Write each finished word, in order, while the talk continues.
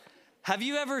Have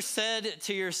you ever said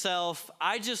to yourself,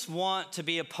 I just want to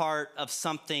be a part of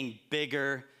something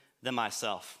bigger than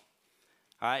myself?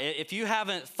 All right, if you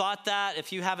haven't thought that,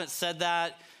 if you haven't said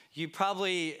that, you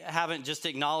probably haven't just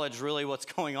acknowledged really what's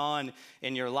going on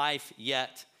in your life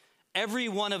yet. Every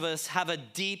one of us have a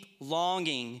deep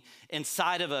longing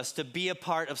inside of us to be a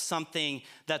part of something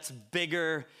that's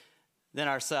bigger than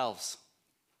ourselves.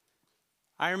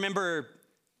 I remember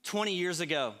 20 years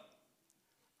ago,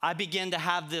 I began to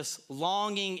have this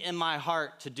longing in my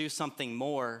heart to do something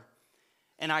more,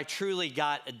 and I truly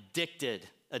got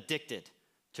addicted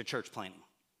to church planting.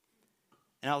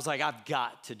 And I was like, I've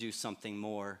got to do something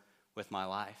more with my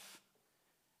life.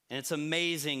 And it's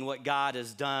amazing what God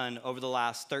has done over the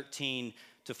last 13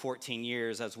 to 14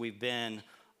 years as we've been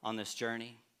on this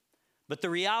journey. But the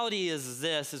reality is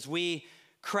this, is we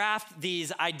craft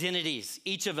these identities,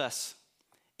 each of us,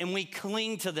 and we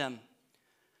cling to them,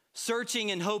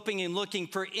 searching and hoping and looking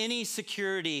for any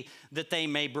security that they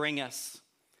may bring us.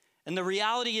 And the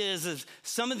reality is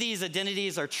some of these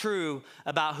identities are true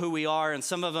about who we are, and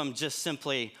some of them just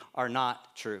simply are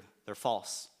not true. They're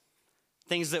false.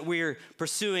 Things that we're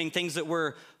pursuing, things that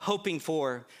we're hoping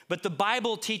for. But the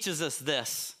Bible teaches us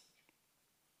this,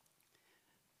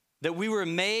 that we were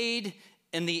made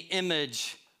in the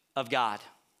image of God.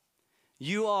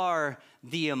 You are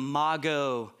the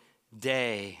imago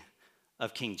Dei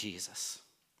of King Jesus.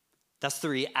 That's the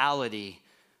reality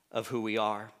of who we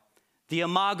are. The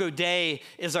imago Dei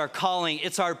is our calling.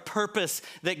 It's our purpose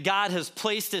that God has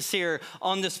placed us here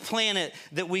on this planet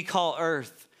that we call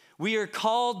Earth. We are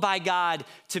called by God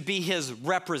to be his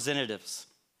representatives.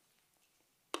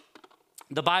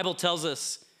 The Bible tells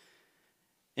us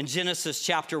in Genesis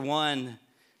chapter 1, it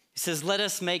says, let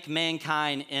us make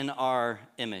mankind in our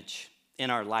image, in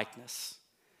our likeness,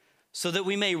 so that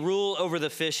we may rule over the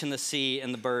fish in the sea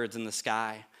and the birds in the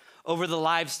sky, over the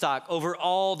livestock, over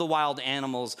all the wild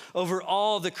animals, over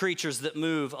all the creatures that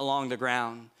move along the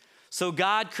ground. So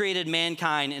God created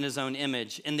mankind in his own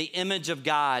image. In the image of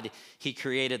God, he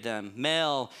created them.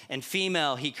 Male and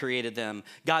female, he created them.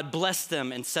 God blessed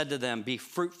them and said to them, be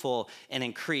fruitful and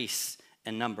increase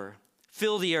in number.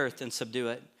 Fill the earth and subdue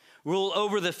it. Rule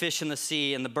over the fish in the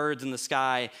sea and the birds in the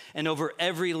sky and over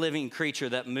every living creature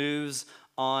that moves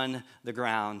on the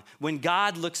ground. When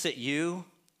God looks at you,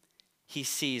 he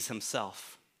sees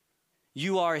himself.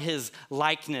 You are his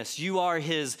likeness. You are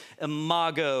his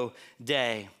imago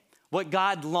Dei. What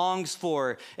God longs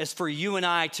for is for you and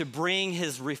I to bring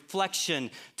his reflection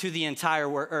to the entire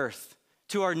earth,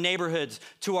 to our neighborhoods,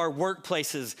 to our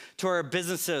workplaces, to our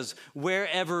businesses,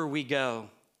 wherever we go.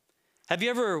 Have you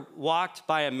ever walked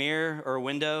by a mirror or a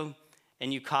window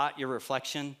and you caught your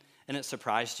reflection and it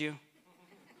surprised you?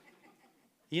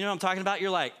 You know what I'm talking about? You're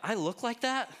like, I look like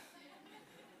that?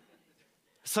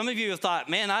 Some of you have thought,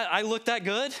 man, I look that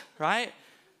good, right?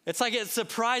 It's like it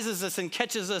surprises us and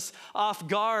catches us off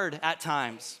guard at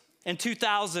times. In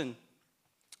 2000,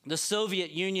 the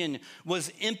Soviet Union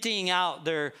was emptying out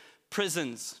their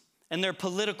prisons, and their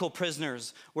political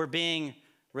prisoners were being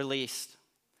released.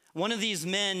 One of these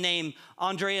men named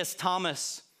Andreas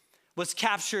Thomas was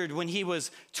captured when he was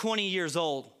 20 years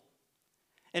old.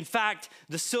 In fact,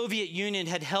 the Soviet Union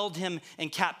had held him in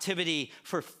captivity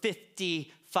for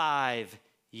 55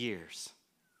 years.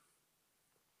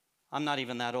 I'm not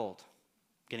even that old,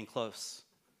 getting close.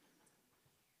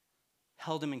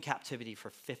 Held him in captivity for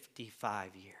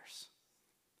 55 years.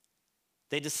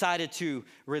 They decided to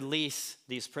release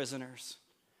these prisoners.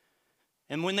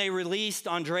 And when they released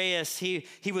Andreas, he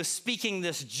was speaking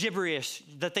this gibberish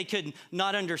that they could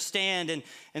not understand.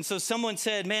 And so someone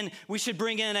said, man, we should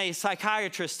bring in a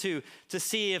psychiatrist to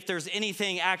see if there's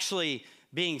anything actually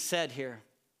being said here.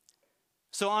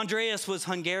 So Andreas was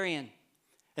Hungarian,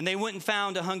 and they went and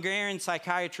found a Hungarian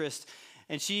psychiatrist,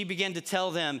 and she began to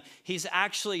tell them he's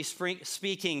actually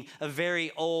speaking a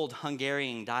very old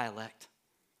Hungarian dialect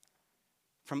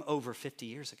from over 50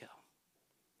 years ago.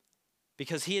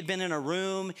 Because he had been in a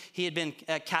room, he had been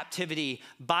at captivity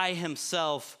by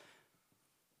himself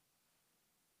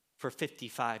for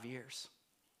 55 years.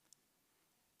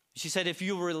 She said, if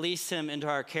you release him into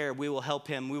our care, we will help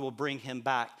him, we will bring him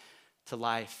back to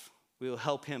life. We will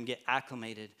help him get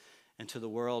acclimated into the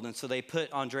world. And so they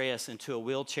put Andreas into a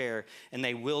wheelchair and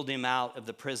they wheeled him out of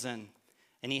the prison.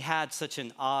 And he had such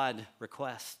an odd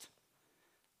request.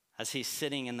 As he's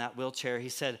sitting in that wheelchair, he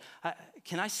said,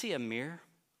 can I see a mirror?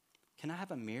 Can I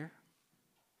have a mirror?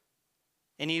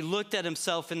 And he looked at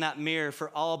himself in that mirror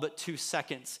for all but 2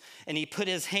 seconds. And he put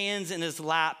his hands in his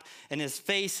lap and his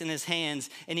face in his hands,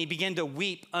 and he began to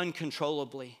weep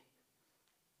uncontrollably.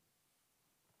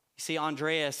 You see,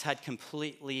 Andreas had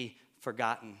completely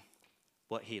forgotten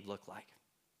what he'd look like.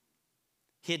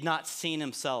 He had not seen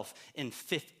himself in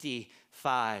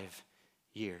 55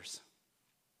 years.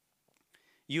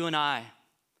 You and I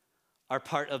are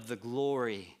part of the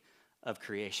glory of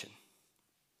creation.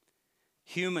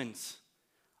 Humans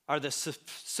are the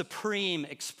supreme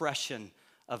expression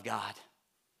of God.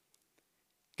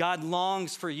 God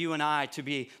longs for you and I to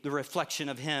be the reflection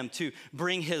of him, to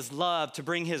bring his love, to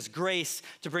bring his grace,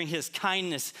 to bring his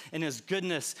kindness and his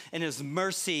goodness and his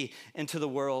mercy into the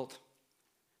world.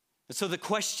 And so the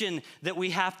question that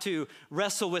we have to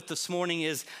wrestle with this morning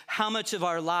is, how much of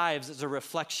our lives is a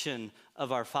reflection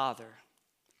of our Father?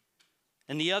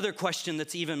 And the other question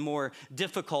that's even more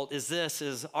difficult is this,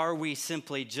 is are we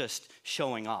simply just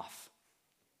showing off?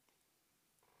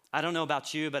 I don't know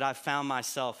about you, but I've found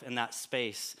myself in that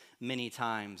space many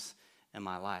times in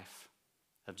my life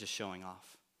of just showing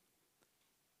off.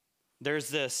 There's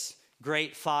this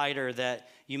great fighter that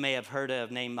you may have heard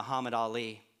of named Muhammad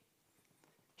Ali.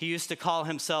 He used to call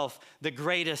himself the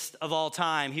greatest of all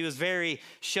time. He was very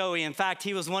showy. In fact,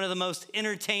 he was one of the most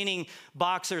entertaining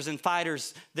boxers and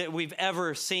fighters that we've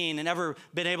ever seen and ever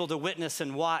been able to witness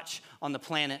and watch on the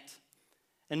planet.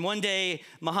 And one day,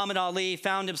 Muhammad Ali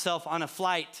found himself on a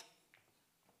flight.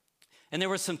 And there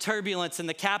was some turbulence, and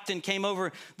the captain came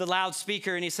over the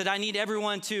loudspeaker and he said, I need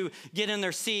everyone to get in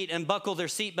their seat and buckle their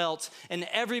seatbelts. And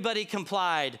everybody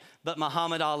complied but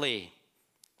Muhammad Ali.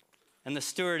 And the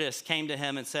stewardess came to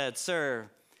him and said, Sir,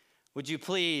 would you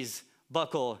please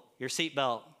buckle your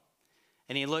seatbelt?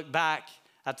 And he looked back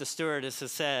at the stewardess and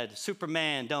said,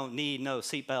 Superman don't need no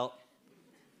seatbelt.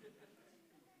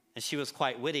 And she was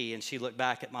quite witty, and she looked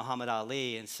back at Muhammad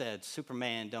Ali and said,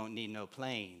 Superman don't need no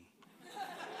plane.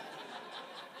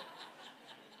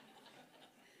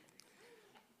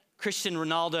 Cristiano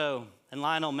Ronaldo and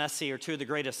Lionel Messi are two of the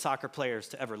greatest soccer players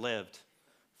to ever lived.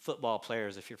 Football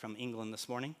players, if you're from England this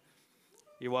morning.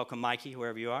 You're welcome, Mikey,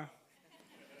 wherever you are.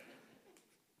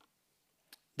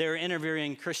 They were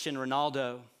interviewing Cristiano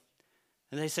Ronaldo.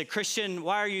 And they said, Christian,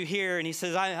 why are you here? And he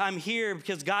says, I'm here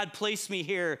because God placed me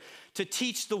here to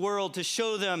teach the world, to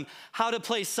show them how to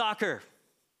play soccer.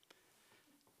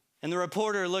 And the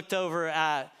reporter looked over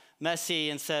at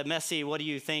Messi and said, Messi, what do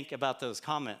you think about those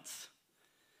comments?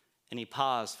 And he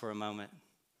paused for a moment.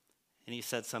 And he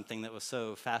said something that was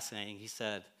so fascinating. He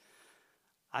said,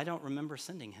 I don't remember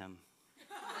sending him.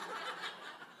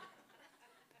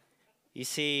 You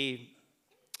see,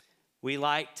 we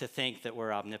like to think that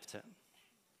we're omnipotent.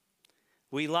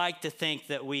 We like to think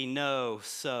that we know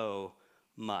so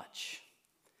much.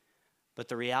 But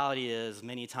the reality is,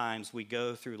 many times we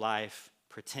go through life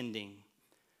pretending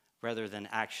rather than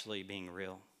actually being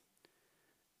real.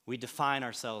 We define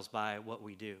ourselves by what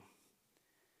we do.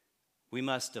 We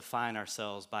must define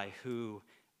ourselves by who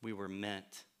we were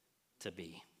meant to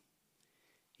be.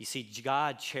 You see,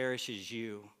 God cherishes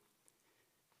you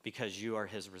because you are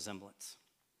his resemblance.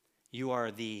 You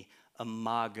are the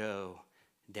Imago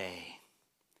Dei.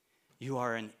 You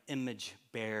are an image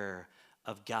bearer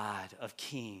of God, of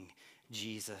King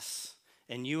Jesus.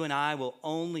 And you and I will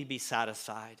only be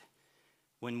satisfied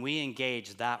when we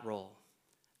engage that role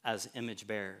as image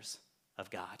bearers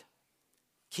of God.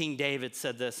 King David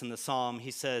said this in the psalm. He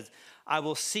says, I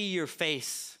will see your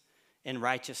face in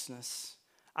righteousness.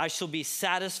 I shall be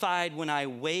satisfied when I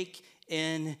wake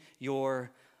in your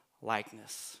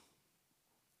likeness.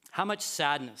 How much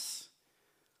sadness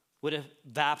would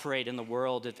evaporate in the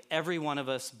world if every one of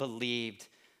us believed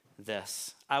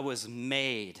this? I was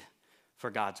made for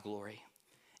God's glory,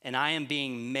 and I am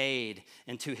being made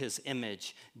into his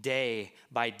image day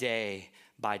by day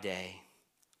by day.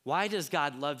 Why does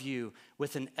God love you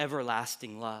with an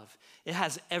everlasting love? It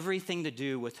has everything to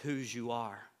do with whose you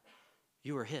are.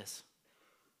 You are his.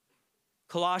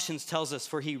 Colossians tells us,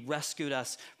 for he rescued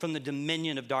us from the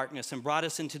dominion of darkness and brought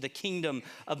us into the kingdom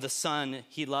of the Son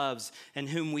he loves, in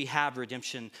whom we have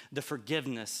redemption, the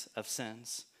forgiveness of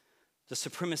sins, the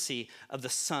supremacy of the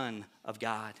Son of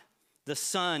God. The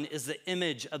Son is the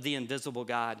image of the invisible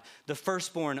God, the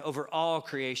firstborn over all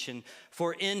creation.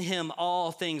 For in him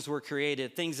all things were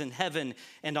created, things in heaven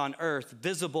and on earth,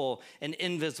 visible and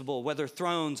invisible, whether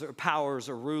thrones or powers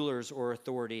or rulers or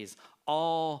authorities.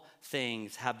 All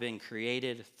things have been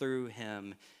created through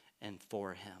him and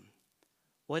for him.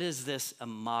 What is this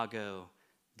Imago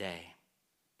Dei?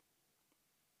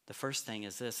 The first thing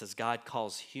is this, as God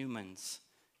calls humans,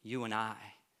 you and I,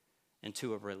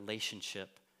 into a relationship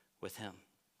with him.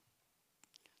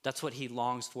 That's what he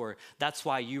longs for. That's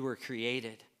why you were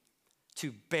created,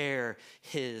 to bear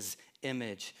his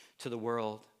image to the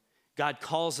world. God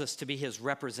calls us to be his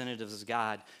representatives as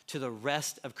God to the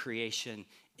rest of creation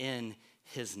in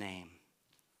his name.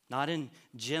 Not in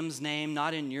Jim's name,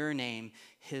 not in your name,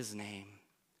 his name.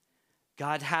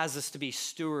 God has us to be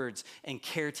stewards and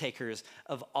caretakers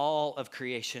of all of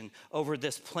creation over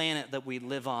this planet that we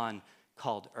live on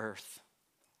called Earth.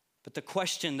 But the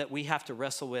question that we have to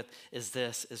wrestle with is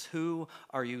this, is who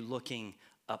are you looking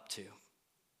up to?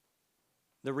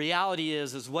 The reality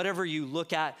is whatever you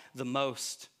look at the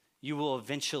most, you will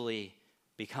eventually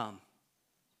become.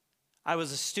 I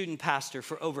was a student pastor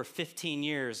for over 15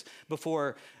 years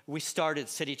before we started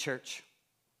City Church.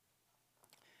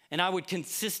 And I would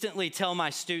consistently tell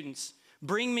my students,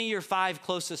 bring me your 5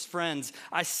 closest friends.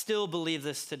 I still believe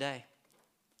this today.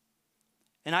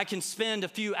 And I can spend a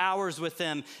few hours with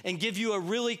them and give you a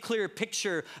really clear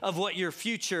picture of what your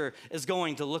future is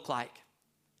going to look like.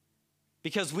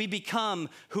 Because we become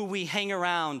who we hang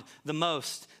around the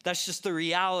most. That's just the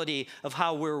reality of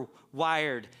how we're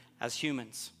wired as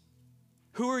humans.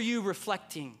 Who are you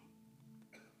reflecting?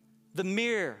 The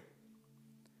mirror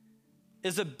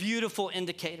is a beautiful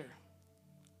indicator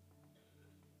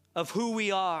of who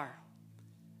we are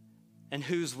and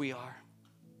whose we are.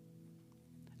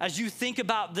 As you think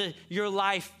about your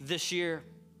life this year,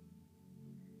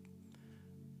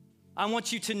 I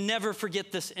want you to never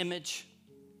forget this image.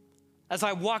 As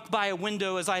I walk by a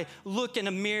window, as I look in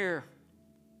a mirror,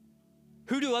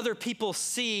 who do other people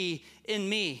see in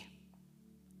me?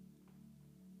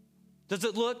 Does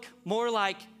it look more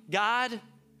like God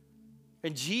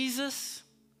and Jesus?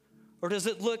 Or does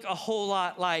it look a whole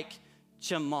lot like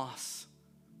Jim Moss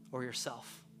or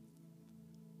yourself?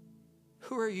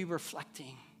 Who are you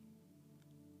reflecting?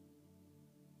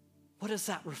 What does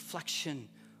that reflection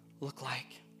look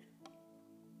like?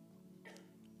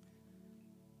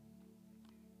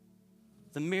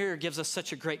 The mirror gives us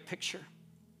such a great picture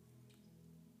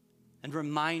and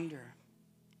reminder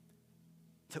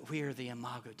that we are the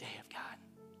Imago Dei of God.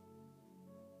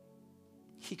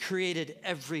 He created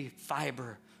every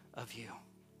fiber of you.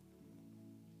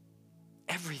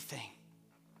 Everything.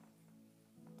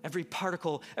 Every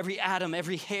particle, every atom,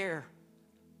 every hair,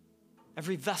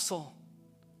 every vessel,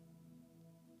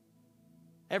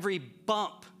 every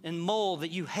bump and mole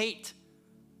that you hate,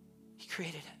 He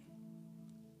created it.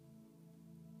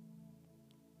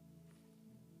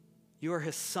 You are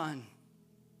His son.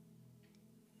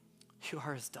 You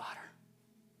are His daughter.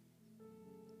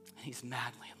 And He's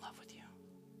madly in love with you.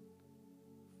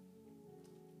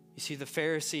 You see, the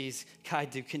Pharisees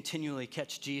tried to continually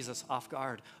catch Jesus off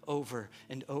guard over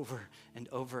and over and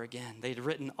over again. They'd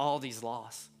written all these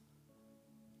laws.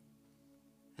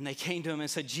 And they came to Him and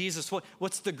said, Jesus,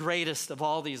 what's the greatest of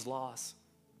all these laws?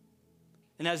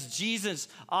 And as Jesus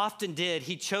often did,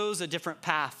 He chose a different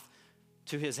path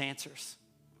to His answers.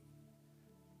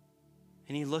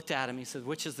 And He looked at him, He said,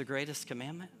 which is the greatest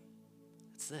commandment?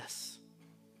 It's this.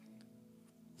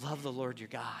 Love the Lord your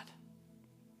God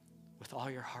with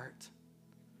all your heart,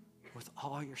 with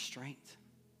all your strength.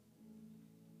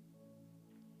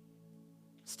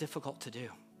 It's difficult to do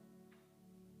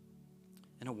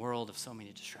in a world of so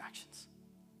many distractions.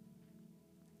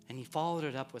 And He followed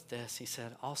it up with this. He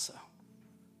said, also,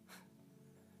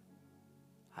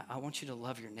 I want you to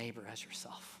love your neighbor as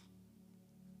yourself.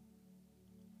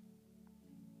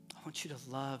 I want you to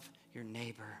love your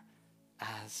neighbor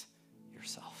as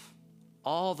yourself.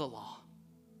 All the law,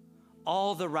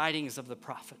 all the writings of the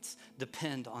prophets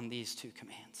depend on these 2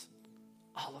 commands.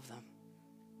 All of them.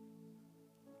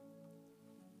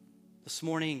 This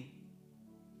morning,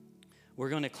 we're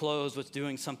going to close with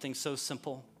doing something so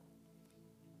simple.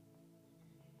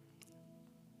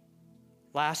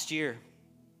 Last year,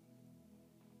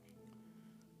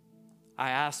 I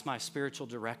asked my spiritual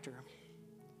director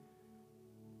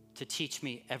to teach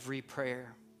me every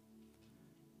prayer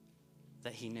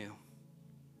that he knew.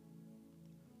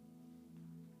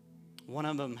 One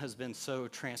of them has been so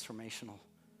transformational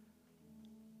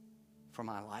for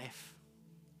my life.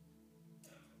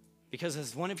 Because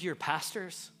as one of your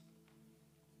pastors,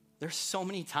 there's so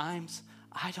many times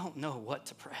I don't know what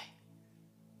to pray.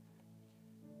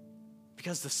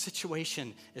 Because the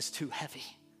situation is too heavy.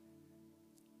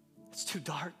 It's too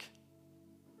dark.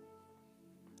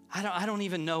 I don't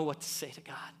even know what to say to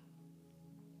God.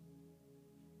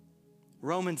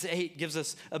 Romans 8 gives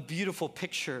us a beautiful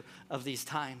picture of these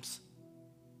times,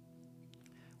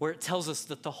 where it tells us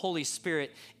that the Holy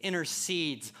Spirit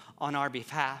intercedes on our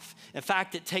behalf. In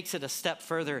fact, it takes it a step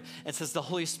further. It says the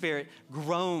Holy Spirit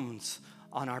groans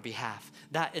on our behalf.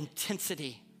 That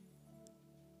intensity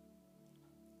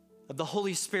of the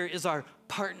Holy Spirit is our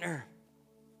partner.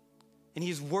 And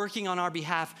He's working on our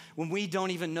behalf when we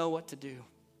don't even know what to do.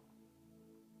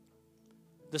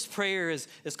 This prayer is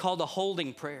called a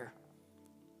holding prayer.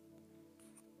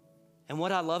 And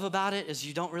what I love about it is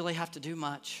you don't really have to do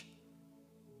much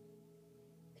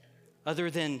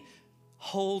other than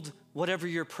hold whatever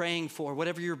you're praying for,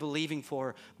 whatever you're believing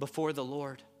for before the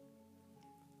Lord.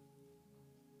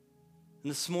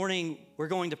 And this morning, we're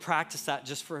going to practice that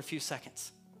just for a few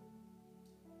seconds.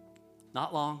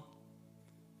 Not long.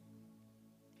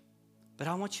 But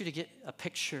I want you to get a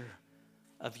picture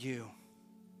of you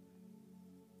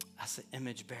as the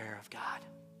image bearer of God.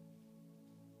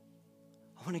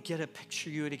 I want to get a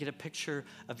picture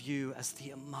of you as the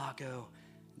Imago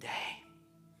Dei.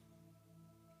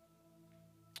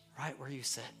 Right where you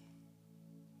sit.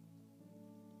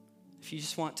 If you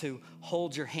just want to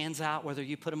hold your hands out, whether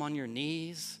you put them on your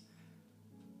knees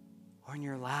or in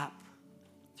your lap,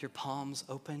 with your palms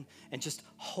open, and just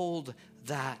hold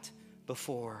that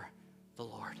before the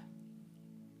Lord.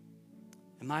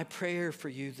 And my prayer for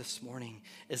you this morning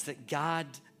is that God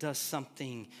does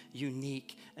something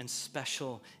unique and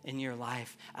special in your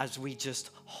life as we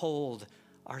just hold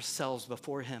ourselves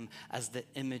before him as the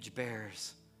image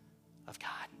bearers of God.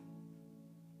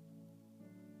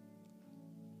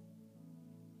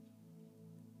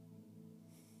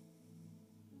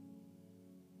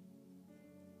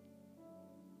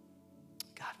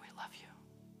 God, we love you.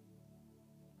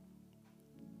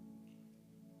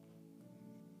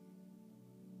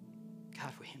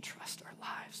 God, we entrust our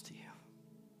lives to you.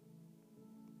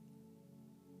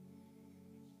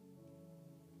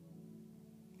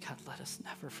 God, let us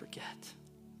never forget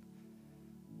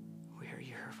we are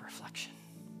your reflection.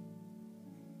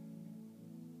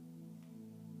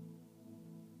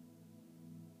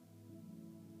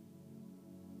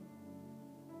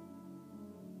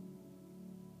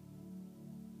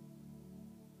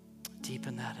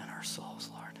 Deepen that in our souls,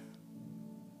 Lord.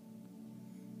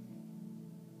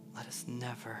 Let us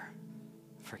never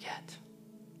forget.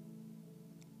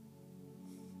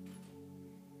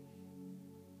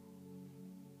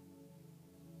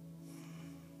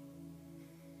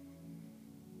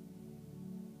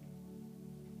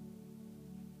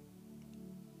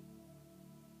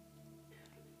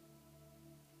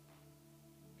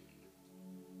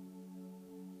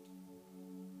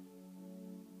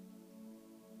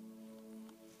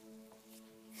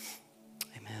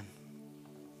 Amen.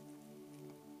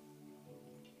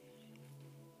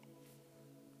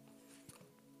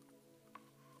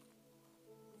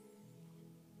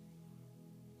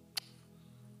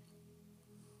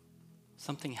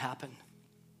 Something happened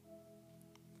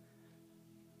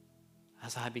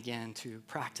as I began to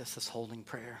practice this holding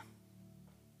prayer.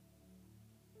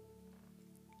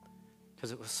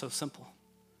 Because it was so simple.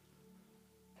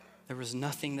 There was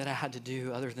nothing that I had to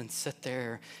do other than sit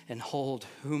there and hold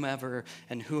whomever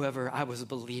and whoever I was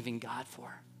believing God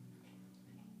for.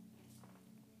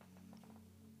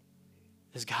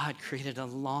 As God created a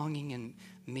longing in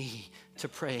me to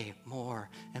pray more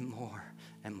and more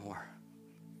and more.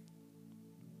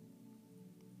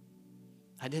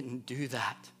 I didn't do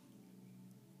that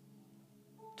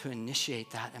to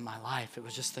initiate that in my life. It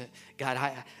was just that, God,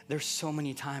 there's so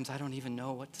many times I don't even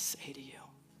know what to say to you.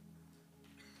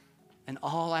 And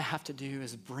all I have to do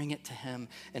is bring it to him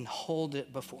and hold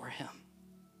it before him.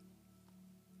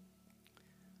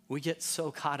 We get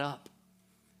so caught up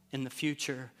in the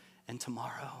future and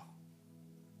tomorrow.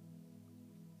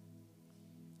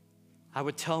 I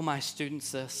would tell my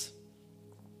students this.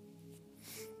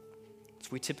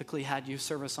 We typically had youth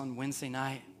service on Wednesday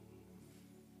night.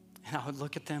 And I would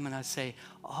look at them and I'd say,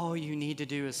 all you need to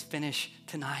do is finish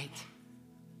tonight.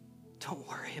 Don't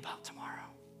worry about tomorrow.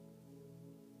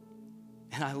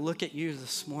 And I look at you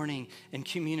this morning and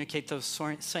communicate those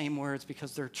same words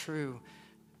because they're true.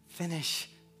 Finish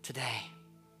today.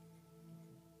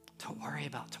 Don't worry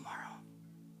about tomorrow.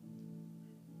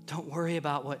 Don't worry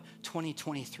about what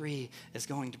 2023 is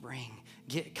going to bring.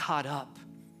 Get caught up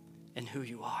in who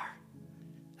you are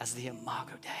as the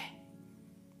Imago Dei,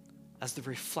 as the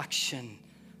reflection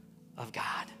of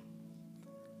God.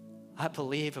 I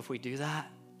believe if we do that,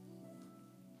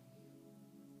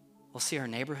 we'll see our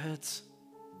neighborhoods,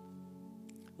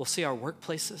 we'll see our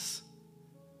workplaces,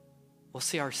 we'll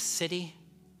see our city,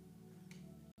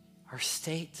 our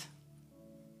state,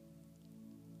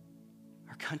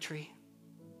 our country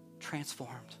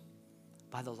transformed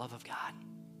by the love of God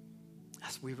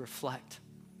as we reflect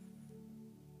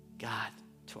God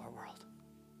to our world.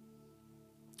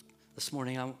 This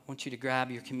morning, I want you to grab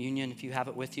your communion if you have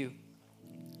it with you.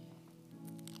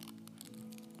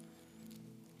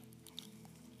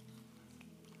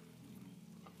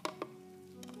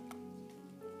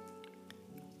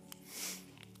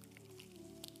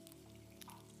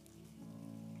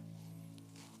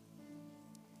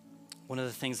 One of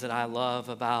the things that I love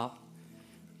about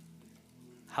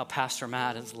how Pastor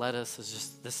Matt has led us is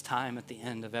just this time at the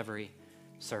end of every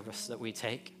service that we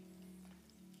take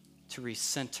to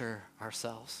recenter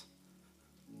ourselves.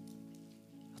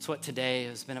 That's what today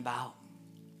has been about.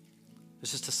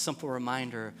 It's just a simple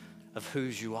reminder of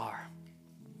whose you are,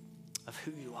 of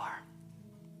who you are.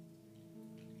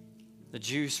 The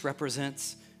juice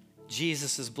represents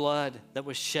Jesus' blood that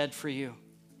was shed for you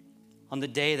on the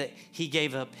day that he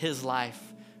gave up his life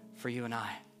for you and I,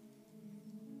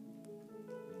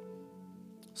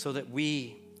 so that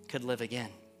we could live again,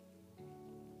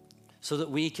 so that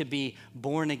we could be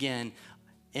born again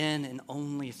in and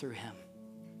only through him.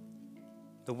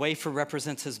 The wafer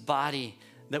represents his body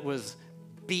that was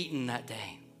beaten that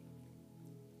day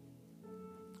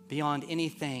beyond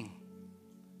anything,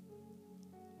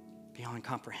 beyond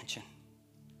comprehension.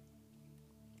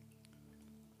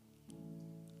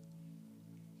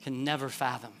 Can never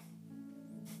fathom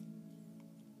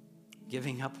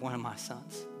giving up one of my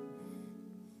sons.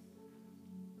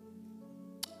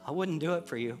 I wouldn't do it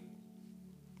for you,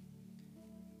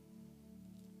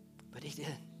 but he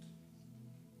did.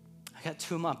 I got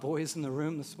 2 of my boys in the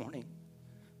room this morning,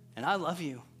 and I love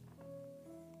you,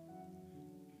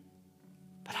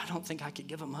 but I don't think I could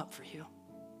give them up for you.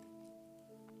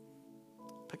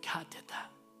 But God did that.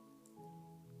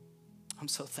 I'm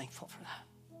so thankful for that.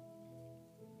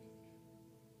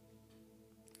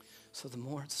 So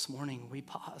this morning we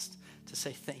paused to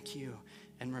say thank you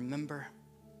and remember.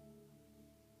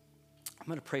 I'm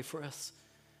going to pray for us.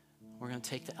 We're going to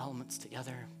take the elements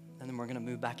together, and then we're going to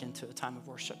move back into a time of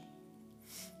worship.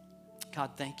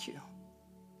 God, thank you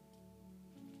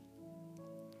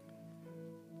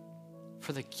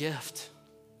for the gift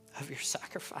of your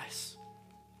sacrifice.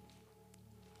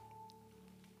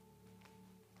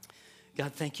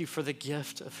 God, thank you for the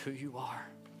gift of who you are.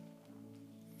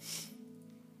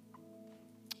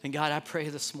 And God, I pray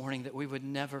this morning that we would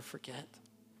never forget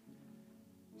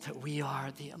that we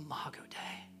are the Imago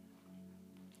Dei.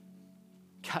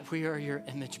 God, we are your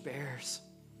image bearers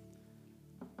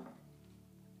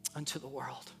unto the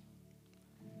world.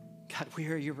 God, we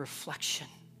are your reflection.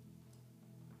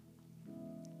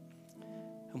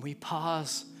 And we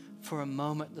pause for a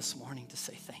moment this morning to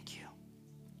say thank you.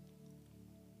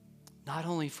 Not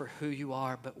only for who you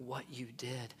are, but what you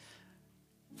did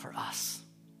for us.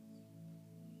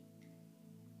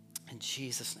 In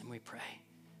Jesus' name we pray.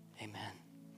 Amen.